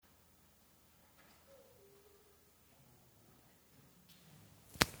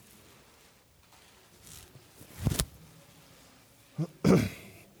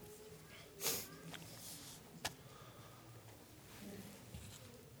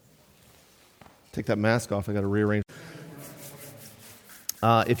Take that mask off. I got to rearrange.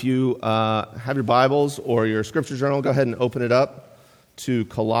 If you have your Bibles or your scripture journal, go ahead and open it up to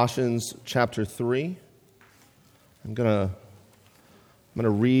Colossians chapter 3. I'm gonna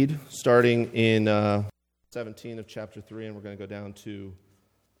read starting in 17 of chapter 3, and we're going to go down to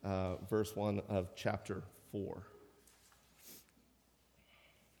verse 1 of chapter 4.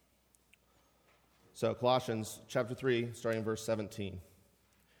 So Colossians chapter 3, starting in verse 17.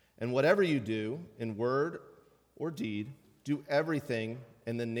 And whatever you do, in word or deed, do everything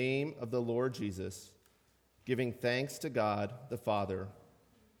in the name of the Lord Jesus, giving thanks to God the Father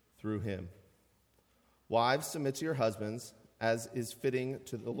through him. Wives, submit to your husbands, as is fitting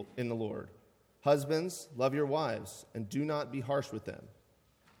in the Lord. Husbands, love your wives, and do not be harsh with them.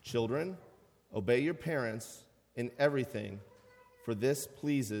 Children, obey your parents in everything, for this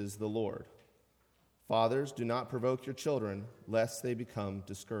pleases the Lord. Fathers, do not provoke your children, lest they become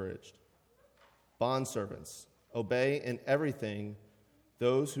discouraged. Bondservants, obey in everything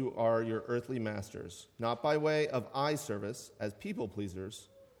those who are your earthly masters, not by way of eye service as people pleasers,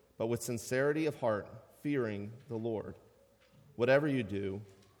 but with sincerity of heart, fearing the Lord. Whatever you do,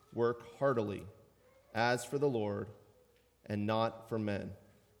 work heartily, as for the Lord and not for men,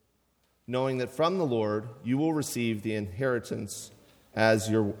 knowing that from the Lord you will receive the inheritance as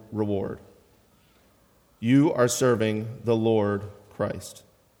your reward. You are serving the Lord Christ.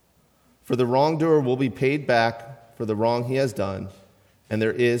 For the wrongdoer will be paid back for the wrong he has done, and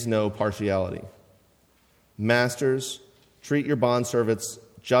there is no partiality. Masters, treat your bondservants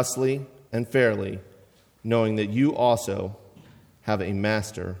justly and fairly, knowing that you also have a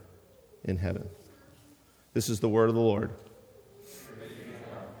master in heaven. This is the word of the Lord.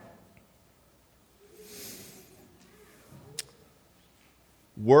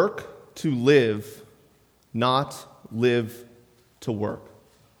 Work to live, not live to work.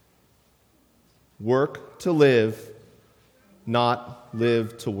 Work to live, not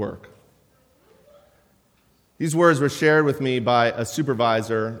live to work. These words were shared with me by a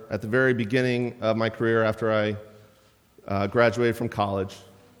supervisor at the very beginning of my career after I graduated from college.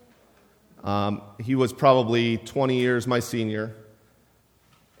 He was probably 20 years my senior,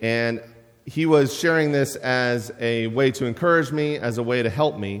 and he was sharing this as a way to encourage me, as a way to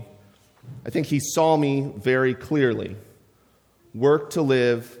help me. I think he saw me very clearly. Work to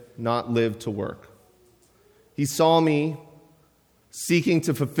live, not live to work. He saw me seeking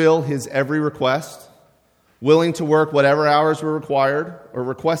to fulfill his every request, willing to work whatever hours were required or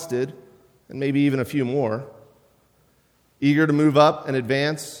requested, and maybe even a few more, eager to move up and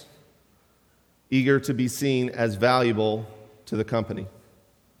advance, eager to be seen as valuable to the company.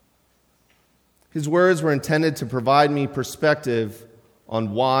 His words were intended to provide me perspective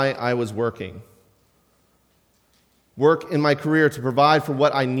on why I was working. Work in my career to provide for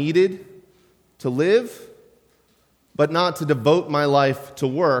what I needed to live, but not to devote my life to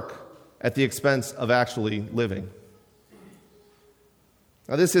work at the expense of actually living.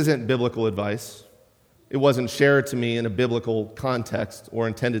 Now, this isn't biblical advice. It wasn't shared to me in a biblical context or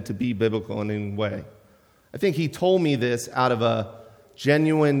intended to be biblical in any way. I think he told me this out of a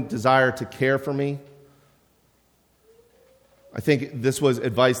genuine desire to care for me. I think this was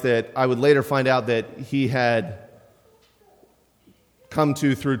advice that I would later find out that he had come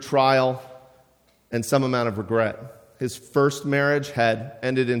to through trial and some amount of regret. His first marriage had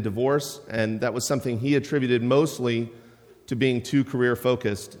ended in divorce, and that was something he attributed mostly to being too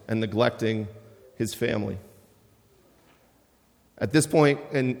career-focused and neglecting his family. At this point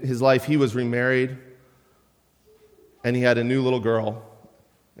in his life, he was remarried, and he had a new little girl,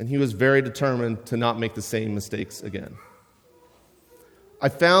 and he was very determined to not make the same mistakes again. I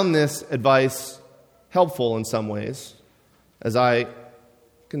found this advice helpful in some ways as I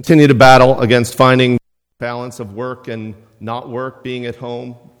continue to battle against finding balance of work and not work, being at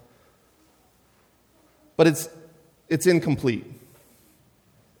home. But it's incomplete.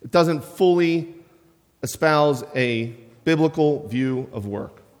 It doesn't fully espouse a biblical view of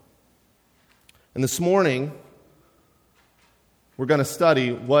work. And this morning, we're going to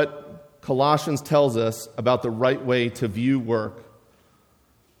study what Colossians tells us about the right way to view work.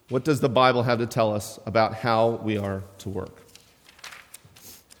 What does the Bible have to tell us about how we are to work?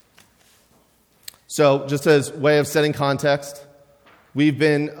 So, just as way of setting context, we've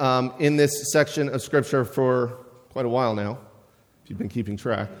been in this section of Scripture for quite a while now, if you've been keeping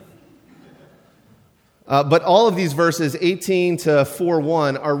track. But all of these verses, 18 to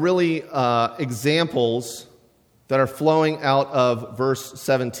 4:1, are really examples that are flowing out of verse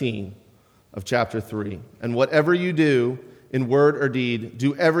 17 of chapter 3. And whatever you do, in word or deed,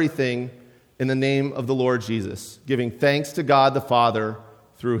 do everything in the name of the Lord Jesus, giving thanks to God the Father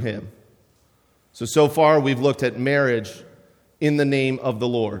through him. So far we've looked at marriage in the name of the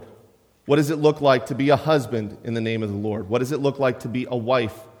Lord. What does it look like to be a husband in the name of the Lord? What does it look like to be a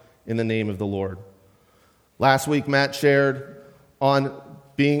wife in the name of the Lord? Last week, Matt shared on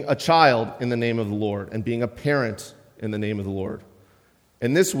being a child in the name of the Lord and being a parent in the name of the Lord.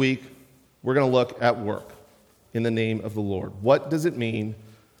 And this week, we're going to look at work in the name of the Lord. What does it mean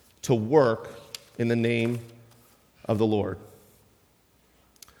to work in the name of the Lord?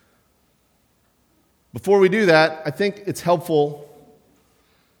 Before we do that, I think it's helpful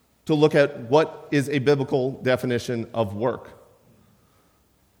to look at what is a biblical definition of work.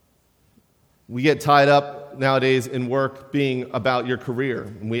 We get tied up nowadays in work being about your career.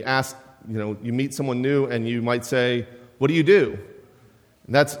 And we ask, you meet someone new and you might say, what do you do?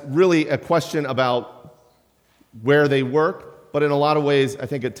 And that's really a question about where they work, but in a lot of ways, I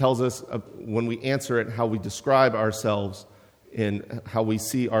think it tells us when we answer it how we describe ourselves and how we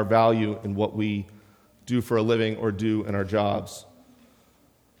see our value in what we do for a living or do in our jobs.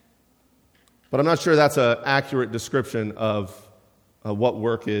 But I'm not sure that's an accurate description of what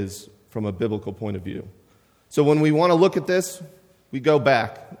work is from a biblical point of view. So when we want to look at this, we go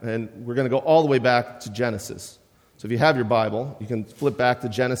back, and we're going to go all the way back to Genesis. So if you have your Bible, you can flip back to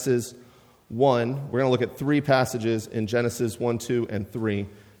Genesis 1. We're going to look at 3 passages in Genesis 1, 2, and 3,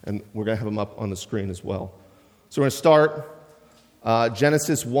 and we're going to have them up on the screen as well. So we're going to start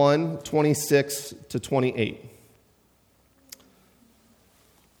Genesis 1, 26 to 28.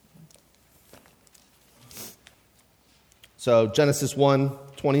 So Genesis 1,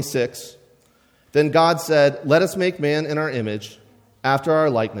 26. Then God said, "Let us make man in our image, after our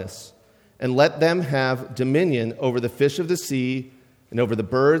likeness, and let them have dominion over the fish of the sea, and over the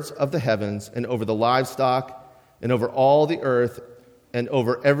birds of the heavens, and over the livestock, and over all the earth, and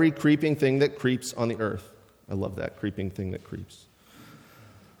over every creeping thing that creeps on the earth." I love that, creeping thing that creeps.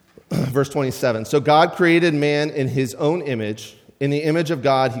 Verse 27. So God created man in his own image. In the image of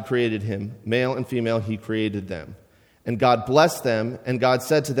God he created him. Male and female he created them. And God blessed them, and God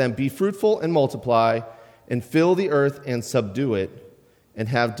said to them, "Be fruitful and multiply, and fill the earth and subdue it, and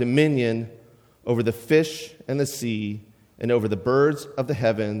have dominion over the fish and the sea, and over the birds of the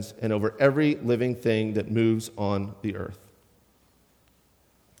heavens, and over every living thing that moves on the earth."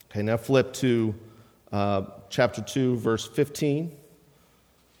 Okay, now flip to chapter 2, verse 15.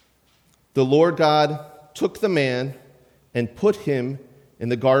 The Lord God took the man and put him in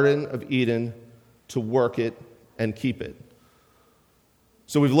the Garden of Eden to work it and keep it.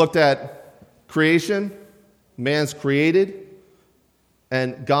 So we've looked at creation, man's created,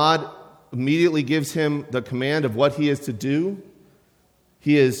 and God immediately gives him the command of what he is to do.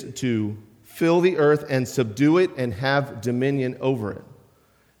 He is to fill the earth and subdue it and have dominion over it.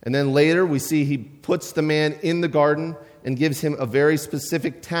 And then later we see he puts the man in the garden and gives him a very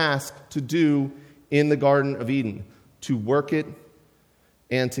specific task to do in the Garden of Eden, to work it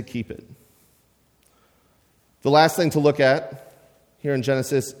and to keep it. The last thing to look at here in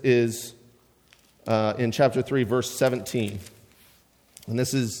Genesis is in chapter 3, verse 17. And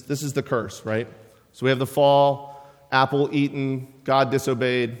this is the curse, right? So we have the fall, apple eaten, God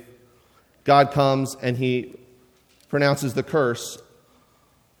disobeyed. God comes and he pronounces the curse.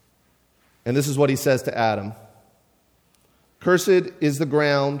 And this is what he says to Adam. "Cursed is the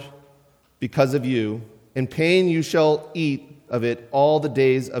ground because of you. In pain you shall eat of it all the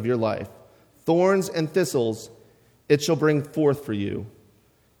days of your life. Thorns and thistles it shall bring forth for you,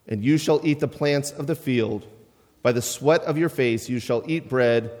 and you shall eat the plants of the field. By the sweat of your face you shall eat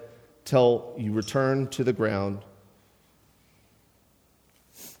bread till you return to the ground."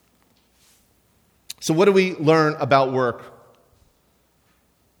 So what do we learn about work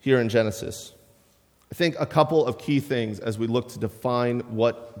here in Genesis? I think a couple of key things as we look to define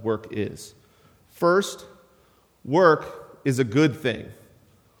what work is. First, work is a good thing.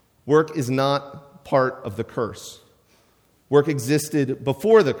 Work is not part of the curse. Work existed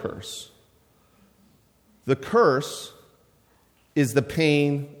before the curse. The curse is the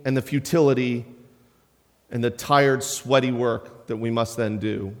pain and the futility and the tired, sweaty work that we must then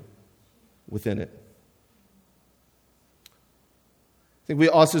do within it. I think we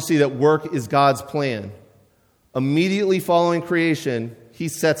also see that work is God's plan. Immediately following creation, he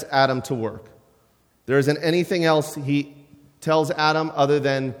sets Adam to work. There isn't anything else he tells Adam other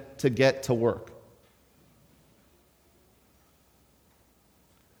than to get to work.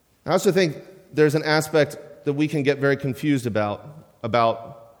 I also think there's an aspect that we can get very confused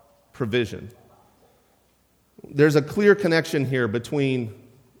about provision. There's a clear connection here between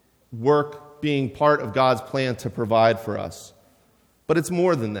work being part of God's plan to provide for us. But it's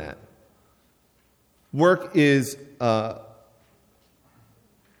more than that. Work is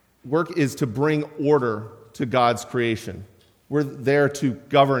Work is to bring order to God's creation. We're there to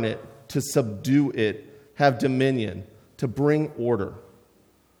govern it, to subdue it, have dominion, to bring order.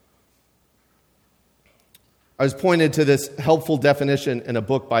 I was pointed to this helpful definition in a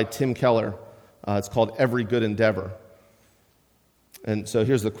book by Tim Keller. It's called Every Good Endeavor. And so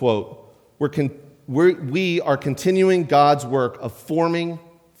here's the quote. We are continuing God's work of forming,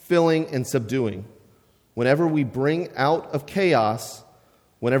 filling, and subduing. Whenever we bring out of chaos,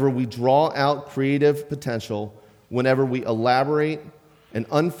 whenever we draw out creative potential, whenever we elaborate and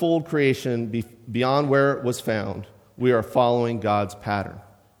unfold creation beyond where it was found, we are following God's pattern.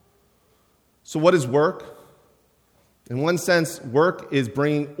 So what is work? In one sense, work is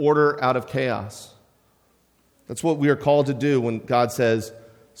bringing order out of chaos. That's what we are called to do when God says,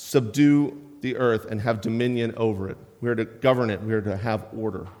 subdue the earth and have dominion over it. We are to govern it. We are to have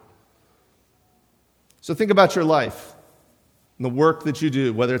order. So think about your life and the work that you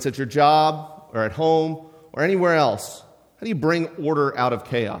do, whether it's at your job or at home or anywhere else. How do you bring order out of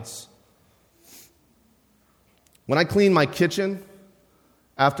chaos? When I clean my kitchen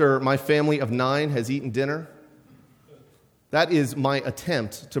after my family of 9 has eaten dinner, that is my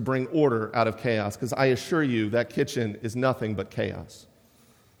attempt to bring order out of chaos, because I assure you that kitchen is nothing but chaos.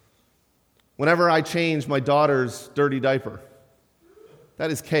 Whenever I change my daughter's dirty diaper,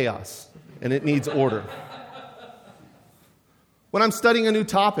 that is chaos, and it needs order. When I'm studying a new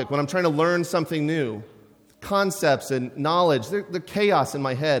topic, when I'm trying to learn something new, concepts and knowledge, they're chaos in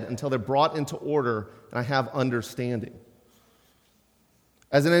my head until they're brought into order and I have understanding.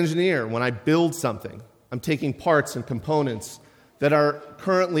 As an engineer, when I build something, I'm taking parts and components that are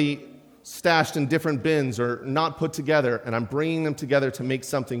currently stashed in different bins or not put together, and I'm bringing them together to make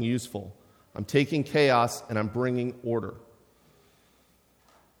something useful. I'm taking chaos and I'm bringing order.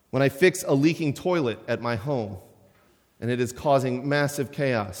 When I fix a leaking toilet at my home and it is causing massive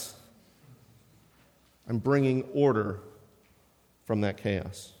chaos, I'm bringing order from that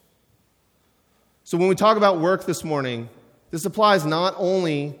chaos. So when we talk about work this morning, this applies not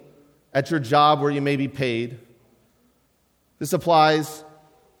only at your job where you may be paid. This applies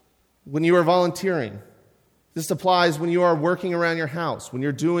when you are volunteering. This applies when you are working around your house, when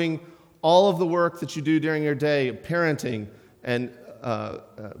you're doing all of the work that you do during your day, parenting and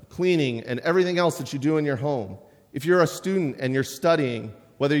cleaning and everything else that you do in your home. If you're a student and you're studying,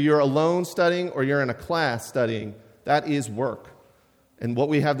 whether you're alone studying or you're in a class studying, that is work. And what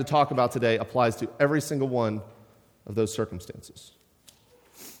we have to talk about today applies to every single one of those circumstances.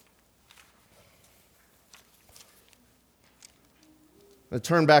 I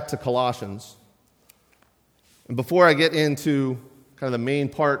turn back to Colossians. And before I get into kind of the main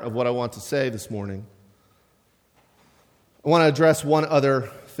part of what I want to say this morning, I want to address one other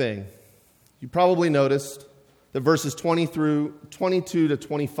thing. You probably noticed that verses 22 to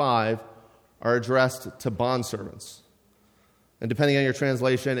 25 are addressed to bondservants. And depending on your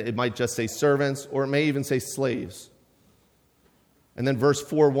translation, it might just say servants, or it may even say slaves. And then verse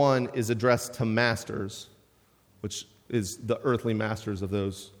 4:1 is addressed to masters, which is the earthly masters of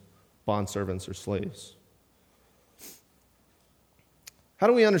those bondservants or slaves. How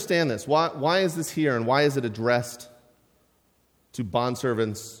do we understand this? Why is this here, and why is it addressed to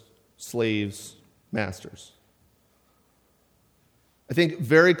bondservants, slaves, masters? I think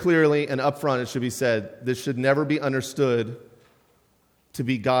very clearly and upfront it should be said, this should never be understood to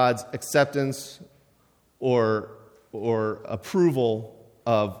be God's acceptance or approval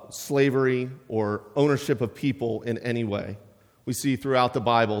of slavery or ownership of people in any way. We see throughout the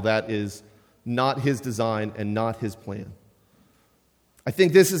Bible that is not his design and not his plan. I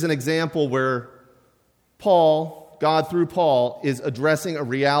think this is an example where Paul, God through Paul, is addressing a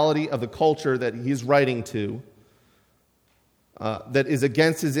reality of the culture that he's writing to that is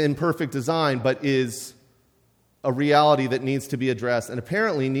against his imperfect design, but is a reality that needs to be addressed, and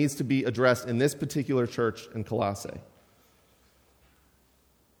apparently needs to be addressed in this particular church in Colossae.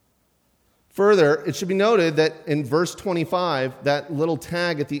 Further, it should be noted that in verse 25, that little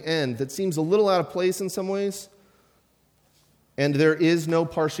tag at the end that seems a little out of place in some ways, and there is no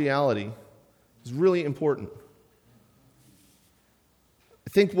partiality, is really important. I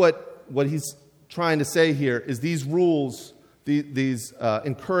think what he's trying to say here is these rules, these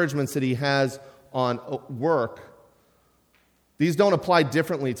encouragements that he has on work, these don't apply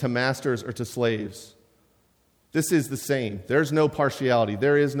differently to masters or to slaves. This is the same. There's no partiality.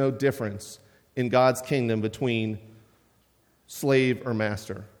 There is no difference in God's kingdom between slave or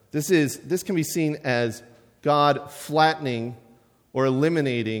master. This can be seen as God flattening or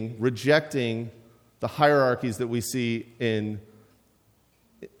eliminating, rejecting the hierarchies that we see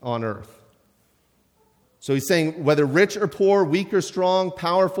on earth. So he's saying whether rich or poor, weak or strong,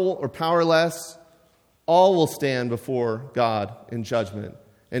 powerful or powerless, all will stand before God in judgment,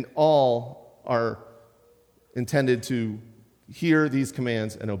 and all are intended to hear these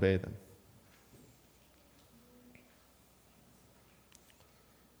commands and obey them.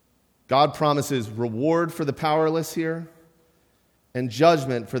 God promises reward for the powerless here and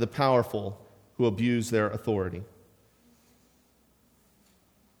judgment for the powerful who abuse their authority.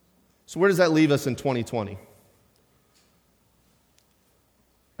 So where does that leave us in 2020?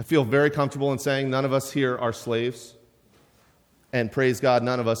 I feel very comfortable in saying none of us here are slaves, and praise God,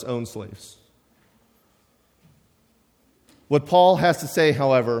 none of us own slaves. What Paul has to say,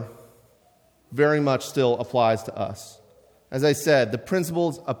 however, very much still applies to us. As I said, the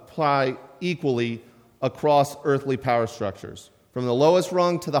principles apply equally across earthly power structures, from the lowest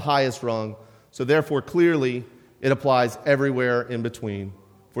rung to the highest rung, so therefore clearly it applies everywhere in between,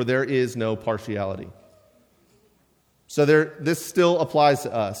 for there is no partiality. So this still applies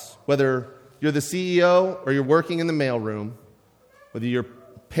to us, whether you're the CEO or you're working in the mailroom, whether you're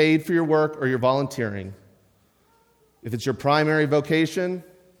paid for your work or you're volunteering, if it's your primary vocation,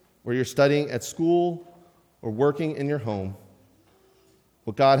 or you're studying at school or working in your home,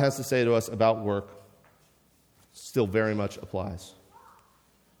 what God has to say to us about work still very much applies.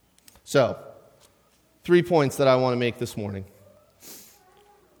 So, 3 points that I want to make this morning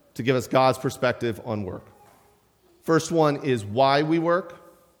to give us God's perspective on work. First one is why we work.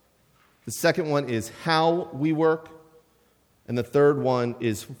 The second one is how we work. And the third one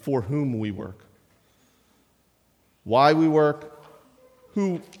is for whom we work. Why we work,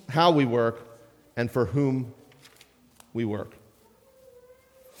 how we work, and for whom we work.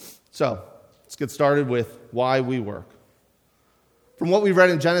 So, let's get started with why we work. From what we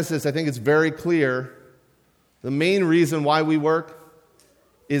read in Genesis, I think it's very clear the main reason why we work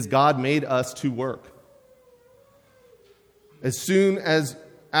is God made us to work. As soon as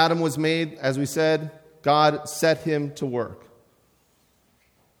Adam was made, as we said, God set him to work.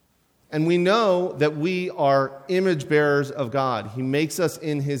 And we know that we are image bearers of God. He makes us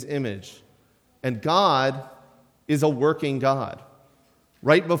in his image. And God is a working God.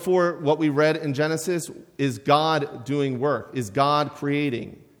 Right before what we read in Genesis is God doing work, is God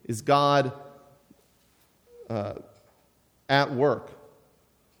creating, is God at work.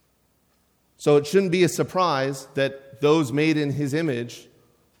 So it shouldn't be a surprise that those made in his image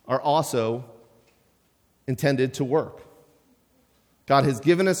are also intended to work. God has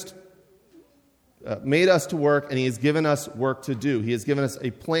given us, made us to work, and he has given us work to do. He has given us a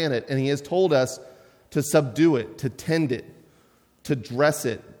planet, and he has told us to subdue it, to tend it, to dress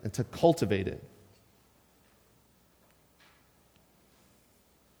it, and to cultivate it.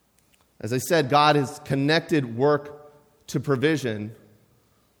 As I said, God has connected work to provision.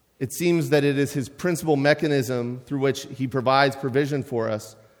 It seems that it is his principal mechanism through which he provides provision for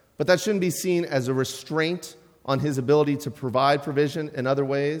us, but that shouldn't be seen as a restraint on his ability to provide provision in other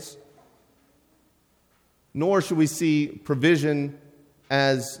ways, nor should we see provision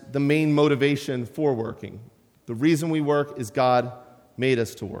as the main motivation for working. The reason we work is God made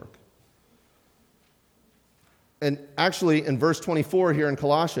us to work. And actually, in verse 24 here in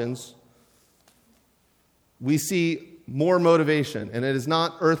Colossians, we see more motivation, and it is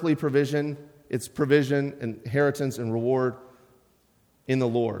not earthly provision, it's provision, inheritance, and reward in the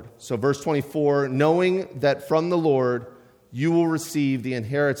Lord. So verse 24, knowing that from the Lord you will receive the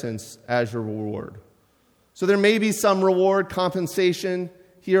inheritance as your reward. So there may be some reward, compensation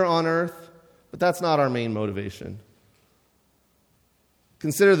here on earth, but that's not our main motivation.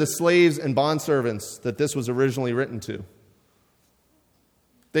 Consider the slaves and bondservants that this was originally written to.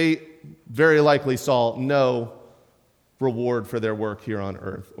 They very likely saw no reward for their work here on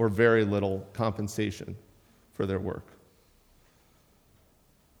earth, or very little compensation for their work.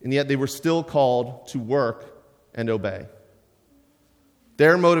 And yet they were still called to work and obey.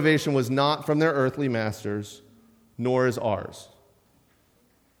 Their motivation was not from their earthly masters, nor is ours.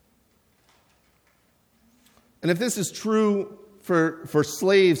 And if this is true for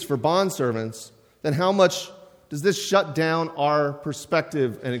slaves, for bondservants, then how much does this shut down our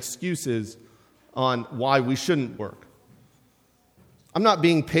perspective and excuses on why we shouldn't work? I'm not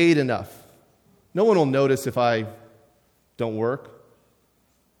being paid enough. No one will notice if I don't work.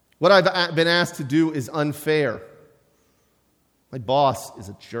 What I've been asked to do is unfair. My boss is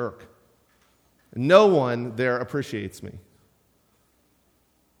a jerk. No one there appreciates me.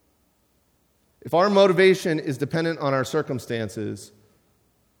 If our motivation is dependent on our circumstances,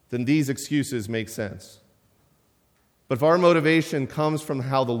 then these excuses make sense. But if our motivation comes from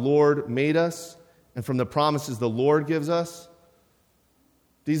how the Lord made us and from the promises the Lord gives us,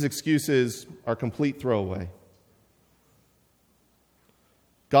 These excuses are complete throwaway.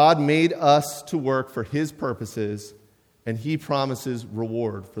 God made us to work for His purposes, and He promises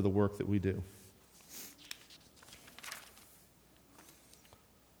reward for the work that we do.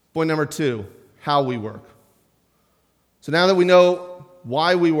 Point number 2, how we work. So now that we know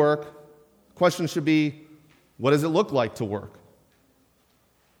why we work, the question should be, what does it look like to work?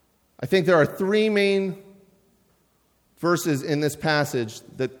 I think there are 3 main verses in this passage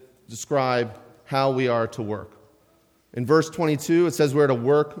that describe how we are to work. In verse 22, it says we're to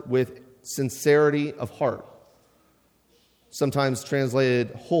work with sincerity of heart, sometimes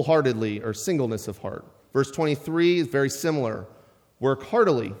translated wholeheartedly or singleness of heart. Verse 23 is very similar. Work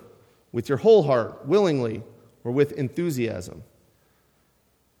heartily, with your whole heart, willingly, or with enthusiasm.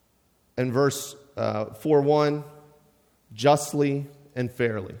 And verse 4:1, justly and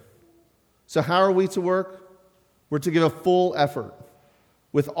fairly. So how are we to work? We're to give a full effort,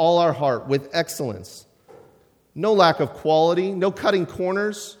 with all our heart, with excellence. No lack of quality, no cutting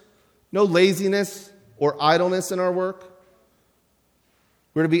corners, no laziness or idleness in our work.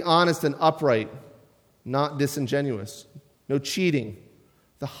 We're to be honest and upright, not disingenuous. No cheating,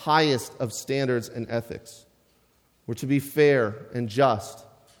 the highest of standards and ethics. We're to be fair and just,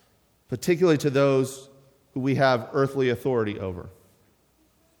 particularly to those who we have earthly authority over.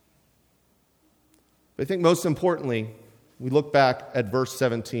 But I think most importantly, we look back at verse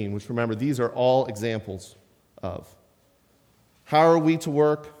 17, which, remember, these are all examples of. How are we to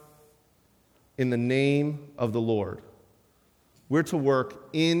work? In the name of the Lord. We're to work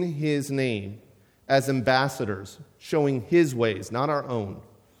in His name as ambassadors, showing His ways, not our own.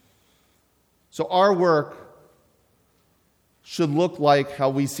 So our work should look like how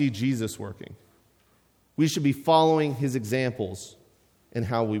we see Jesus working. We should be following His examples in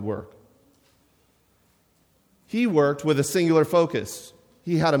how we work. He worked with a singular focus.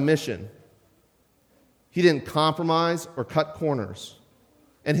 He had a mission. He didn't compromise or cut corners.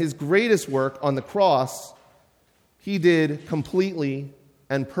 And His greatest work on the cross, He did completely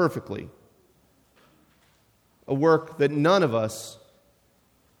and perfectly. A work that none of us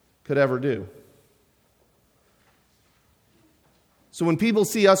could ever do. So when people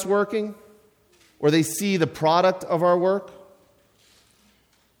see us working, or they see the product of our work,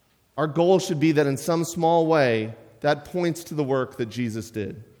 our goal should be that in some small way, that points to the work that Jesus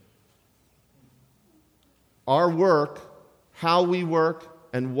did. Our work, how we work,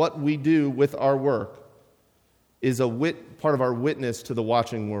 and what we do with our work is part of our witness to the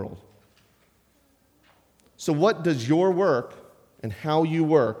watching world. So what does your work and how you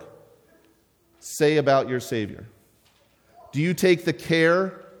work say about your Savior? Do you take the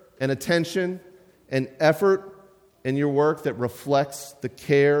care and attention and effort in your work that reflects the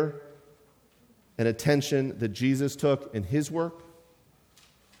care and attention that Jesus took in His work?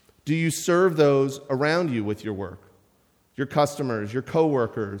 Do you serve those around you with your work? Your customers, your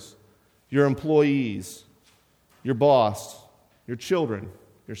coworkers, your employees, your boss, your children,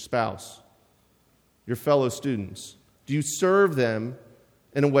 your spouse, your fellow students? Do you serve them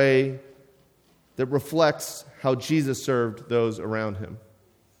in a way that reflects how Jesus served those around Him?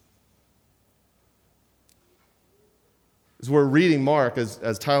 As we're reading Mark,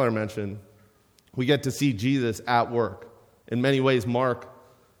 as Tyler mentioned, we get to see Jesus at work. In many ways, Mark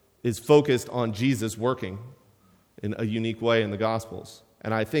is focused on Jesus working in a unique way in the Gospels.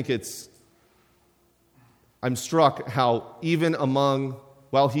 And I think I'm struck how even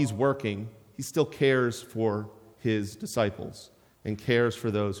while He's working, He still cares for His disciples and cares for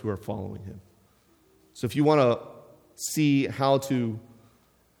those who are following Him. So if you want to see how to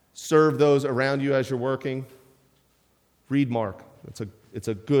serve those around you as you're working, read Mark. It's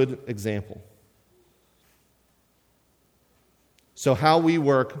a good example. So how we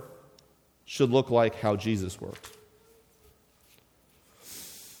work should look like how Jesus worked.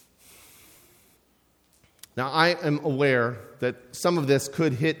 Now, I am aware that some of this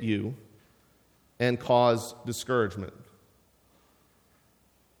could hit you and cause discouragement.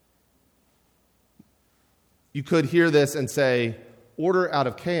 You could hear this and say, order out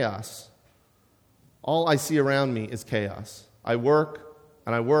of chaos. All I see around me is chaos. I work,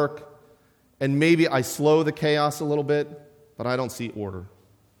 and maybe I slow the chaos a little bit, but I don't see order.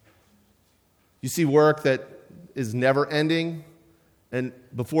 You see work that is never ending, and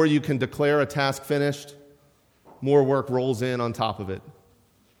before you can declare a task finished, more work rolls in on top of it.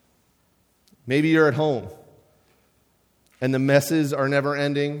 Maybe you're at home, and the messes are never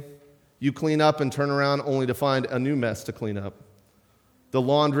ending. You clean up and turn around only to find a new mess to clean up. The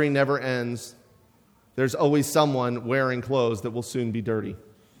laundry never ends. There's always someone wearing clothes that will soon be dirty.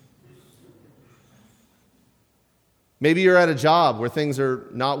 Maybe you're at a job where things are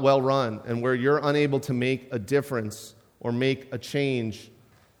not well run and where you're unable to make a difference or make a change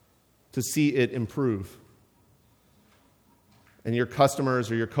to see it improve. And your customers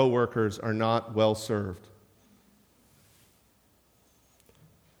or your coworkers are not well served.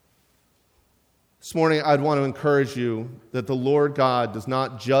 This morning, I'd want to encourage you that the Lord God does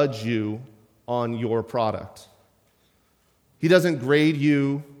not judge you on your product. He doesn't grade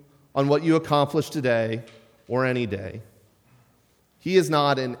you on what you accomplished today or any day. He is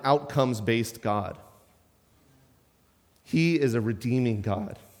not an outcomes-based God. He is a redeeming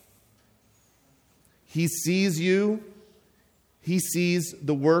God. He sees you, He sees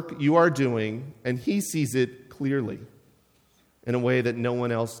the work you are doing, and He sees it clearly in a way that no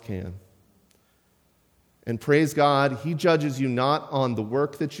one else can. And praise God, He judges you not on the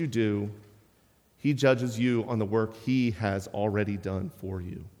work that you do, He judges you on the work He has already done for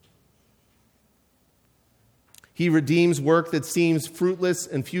you. He redeems work that seems fruitless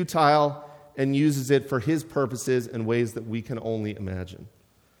and futile and uses it for His purposes in ways that we can only imagine.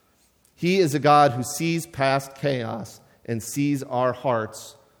 He is a God who sees past chaos and sees our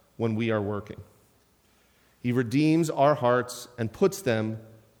hearts when we are working. He redeems our hearts and puts them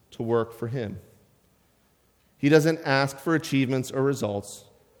to work for Him. He doesn't ask for achievements or results.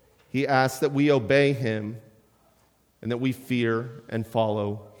 He asks that we obey Him and that we fear and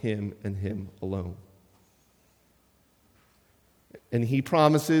follow Him and Him alone. And He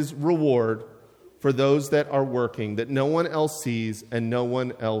promises reward for those that are working, that no one else sees and no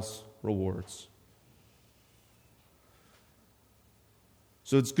one else rewards.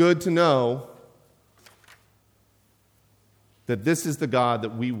 So it's good to know that this is the God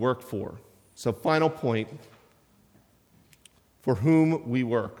that we work for. So final point, for whom we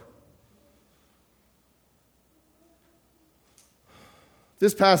work.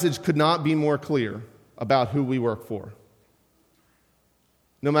 This passage could not be more clear about who we work for.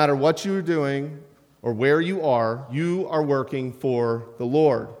 No matter what you're doing or where you are working for the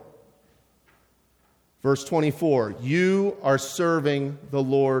Lord. Verse 24, you are serving the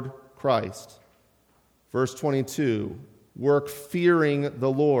Lord Christ. Verse 22, work fearing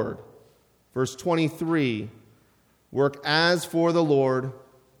the Lord. Verse 23, work as for the Lord,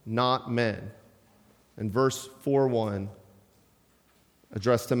 not men. And verse 4:1,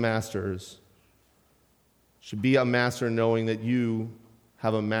 addressed to masters, should be a master knowing that you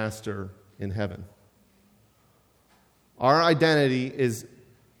have a master in heaven. Our identity is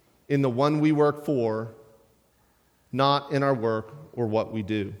in the one we work for, not in our work or what we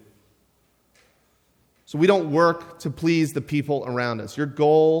do. So we don't work to please the people around us. Your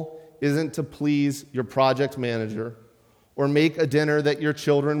goal isn't to please your project manager or make a dinner that your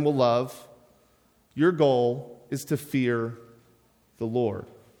children will love. Your goal is to fear the Lord.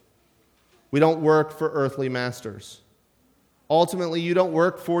 We don't work for earthly masters. Ultimately, you don't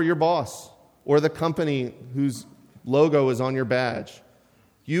work for your boss or the company whose logo is on your badge.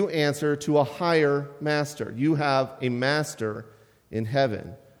 You answer to a higher master. You have a master in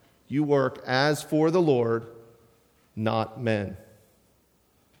heaven. You work as for the Lord, not men.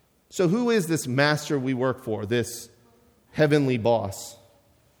 So who is this master we work for, this heavenly boss?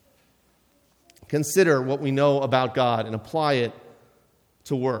 Consider what we know about God and apply it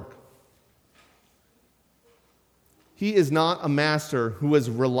to work. He is not a master who is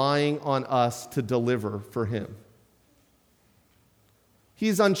relying on us to deliver for Him.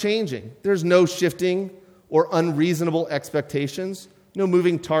 He's unchanging. There's no shifting or unreasonable expectations, no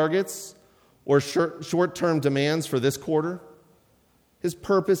moving targets or short-term demands for this quarter. His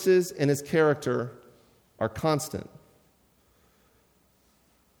purposes and His character are constant.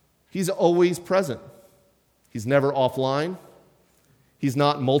 He's always present. He's never offline. He's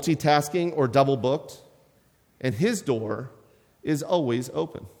not multitasking or double-booked. And His door is always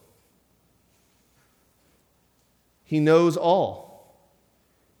open. He knows all.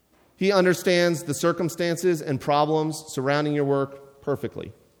 He understands the circumstances and problems surrounding your work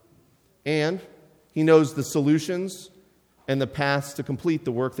perfectly. And He knows the solutions and the paths to complete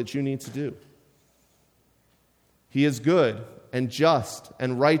the work that you need to do. He is good and just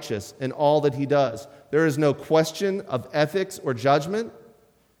and righteous in all that He does. There is no question of ethics or judgment.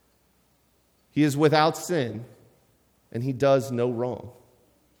 He is without sin, and He does no wrong.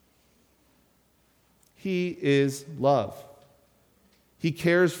 He is love. He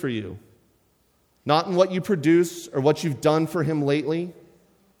cares for you, not in what you produce or what you've done for Him lately.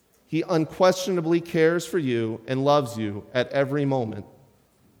 He unquestionably cares for you and loves you at every moment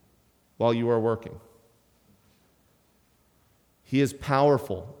while you are working. He is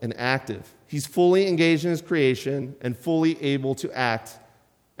powerful and active. He's fully engaged in His creation and fully able to act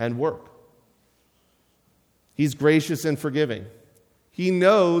and work. He's gracious and forgiving. He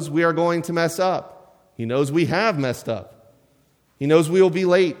knows we are going to mess up. He knows we have messed up. He knows we will be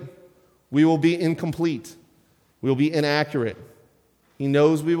late. We will be incomplete. We will be inaccurate. He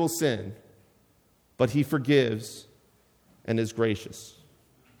knows we will sin, but He forgives and is gracious.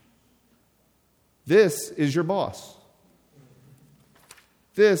 This is your boss.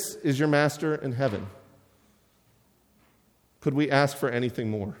 This is your master in heaven. Could we ask for anything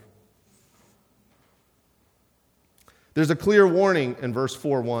more? There's a clear warning in verse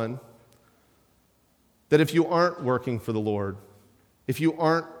 4:1 that if you aren't working for the Lord, if you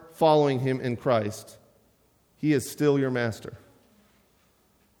aren't following Him in Christ, He is still your master.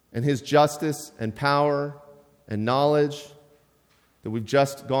 And His justice and power and knowledge that we've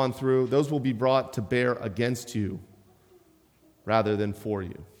just gone through, those will be brought to bear against you rather than for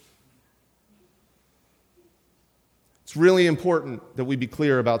you. It's really important that we be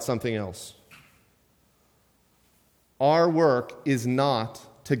clear about something else. Our work is not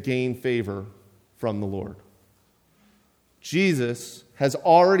to gain favor from the Lord. Jesus has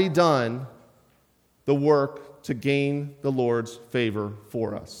already done the work to gain the Lord's favor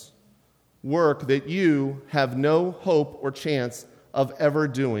for us. Work that you have no hope or chance of ever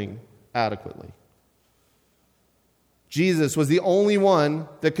doing adequately. Jesus was the only one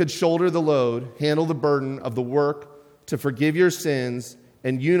that could shoulder the load, handle the burden of the work to forgive your sins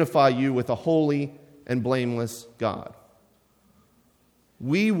and unify you with a holy and blameless God.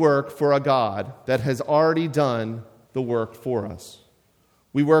 We work for a God that has already done the work for us.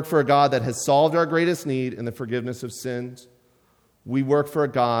 We work for a God that has solved our greatest need in the forgiveness of sins. We work for a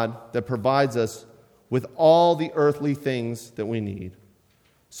God that provides us with all the earthly things that we need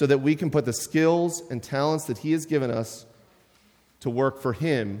so that we can put the skills and talents that He has given us to work for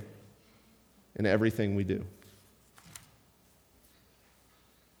Him in everything we do.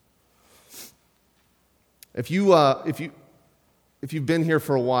 If you've been here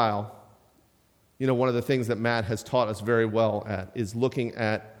for a while, you know one of the things that Matt has taught us very well at is looking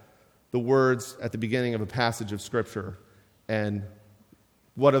at the words at the beginning of a passage of Scripture and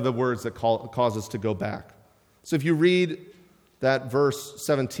what are the words that cause us to go back. So if you read that verse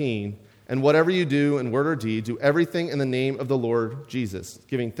 17, and whatever you do in word or deed, do everything in the name of the Lord Jesus,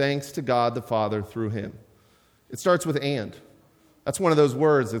 giving thanks to God the Father through Him. It starts with "and." That's one of those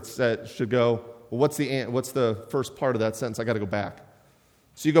words that should go, well, what's the first part of that sentence? I got to go back.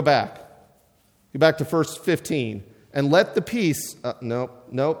 So you go back. Go back to verse 15. And let the peace,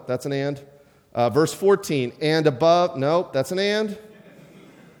 nope, that's an "and." Verse 14, and above, nope, that's an "and."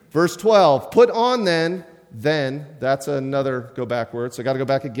 Verse 12, put on then, that's another go back word, so I got to go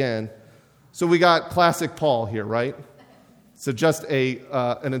back again. So we got classic Paul here, right? So just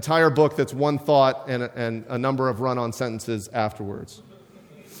an entire book that's one thought and a number of run-on sentences afterwards.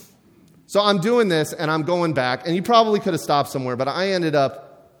 So I'm doing this, and I'm going back, and you probably could have stopped somewhere, but I ended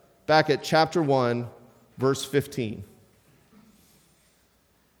up back at chapter 1, verse 15.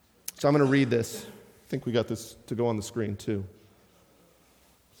 So I'm going to read this. I think we got this to go on the screen too.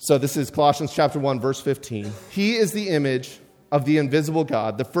 So this is Colossians chapter 1, verse 15. He is the image of the invisible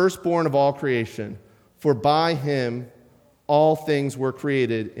God, the firstborn of all creation, for by Him all things were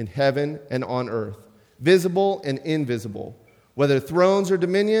created in heaven and on earth, visible and invisible, whether thrones or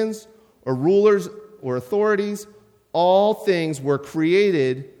dominions or rulers or authorities, all things were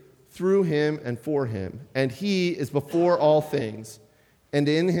created through Him and for Him. And He is before all things, and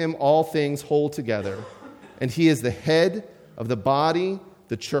in Him all things hold together. And He is the head of the body,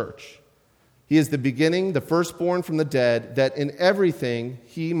 the church. He is the beginning, the firstborn from the dead, that in everything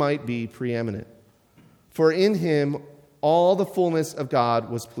He might be preeminent. For in Him all the fullness of God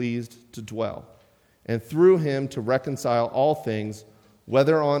was pleased to dwell, and through Him to reconcile all things,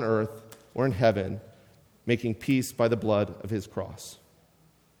 whether on earth or in heaven, making peace by the blood of His cross.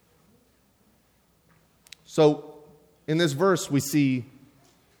 So, in this verse, we see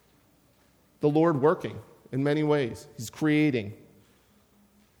the Lord working in many ways. He's creating.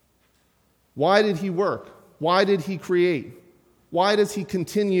 Why did He work? Why did He create? Why does He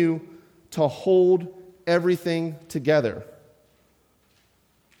continue to hold everything together?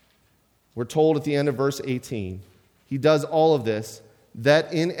 We're told at the end of verse 18, He does all of this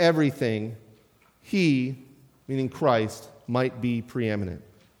that in everything He, meaning Christ, might be preeminent.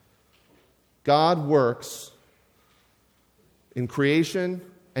 God works in creation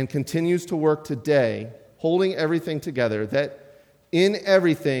and continues to work today, holding everything together, that in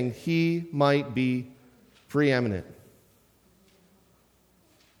everything He might be preeminent.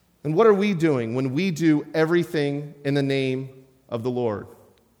 And what are we doing when we do everything in the name of the Lord?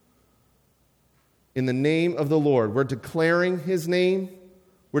 In the name of the Lord. We're declaring His name.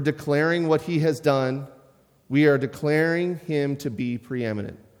 We're declaring what He has done. We are declaring him to be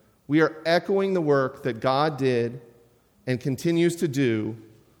preeminent. We are echoing the work that God did and continues to do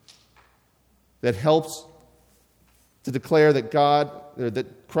that helps to declare that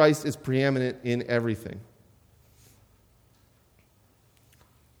Christ is preeminent in everything.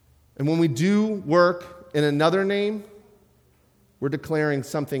 And when we do work in another name, we're declaring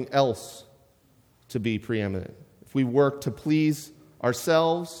something else to be preeminent. If we work to please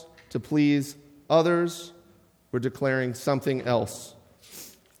ourselves, to please others, we're declaring something else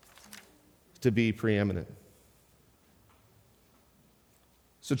to be preeminent.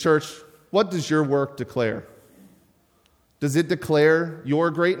 So, church, what does your work declare? Does it declare your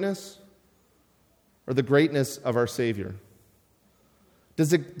greatness or the greatness of our Savior?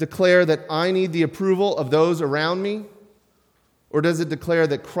 Does it declare that I need the approval of those around me? Or does it declare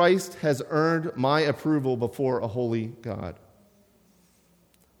that Christ has earned my approval before a holy God?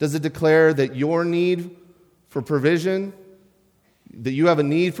 Does it declare that your need for provision, that you have a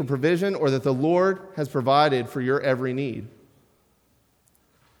need for provision, or that the Lord has provided for your every need?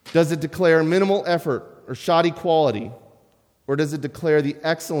 Does it declare minimal effort or shoddy quality? Or does it declare the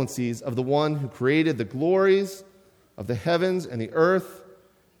excellencies of the one who created the glories of the heavens and the earth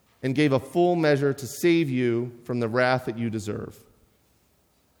and gave a full measure to save you from the wrath that you deserve?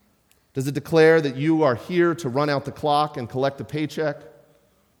 Does it declare that you are here to run out the clock and collect a paycheck?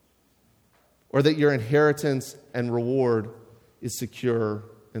 Or that your inheritance and reward is secure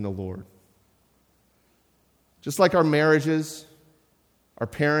in the Lord? Just like our marriages, our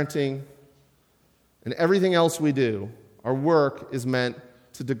parenting, and everything else we do, our work is meant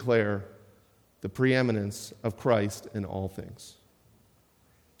to declare the preeminence of Christ in all things.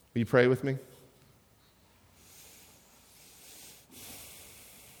 Will you pray with me?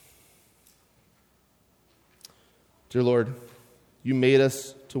 Dear Lord, you made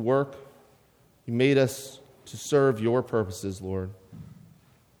us to work. You made us to serve your purposes, Lord.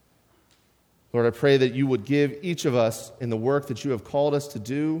 Lord, I pray that you would give each of us in the work that you have called us to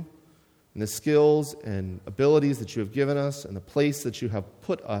do, and the skills and abilities that you have given us, and the place that you have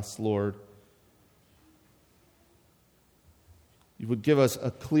put us, Lord, you would give us a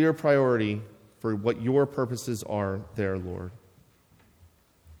clear priority for what your purposes are there, Lord.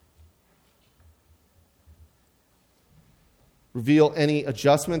 Reveal any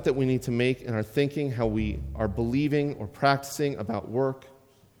adjustment that we need to make in our thinking, how we are believing or practicing about work,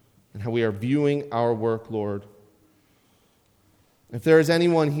 and how we are viewing our work, Lord. If there is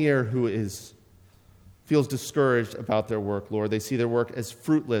anyone here who feels discouraged about their work, Lord, they see their work as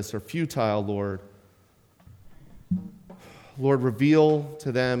fruitless or futile, Lord, Lord, reveal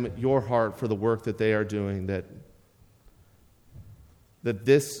to them your heart for the work that they are doing, that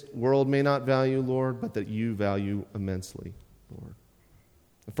this world may not value, Lord, but that you value immensely, Lord.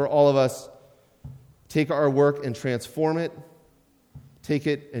 And for all of us, take our work and transform it. Take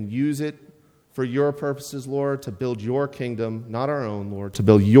it and use it for your purposes, Lord, to build your kingdom, not our own, Lord, to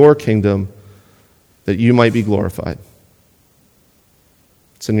build your kingdom that you might be glorified.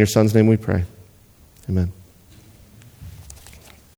 It's in your Son's name we pray. Amen.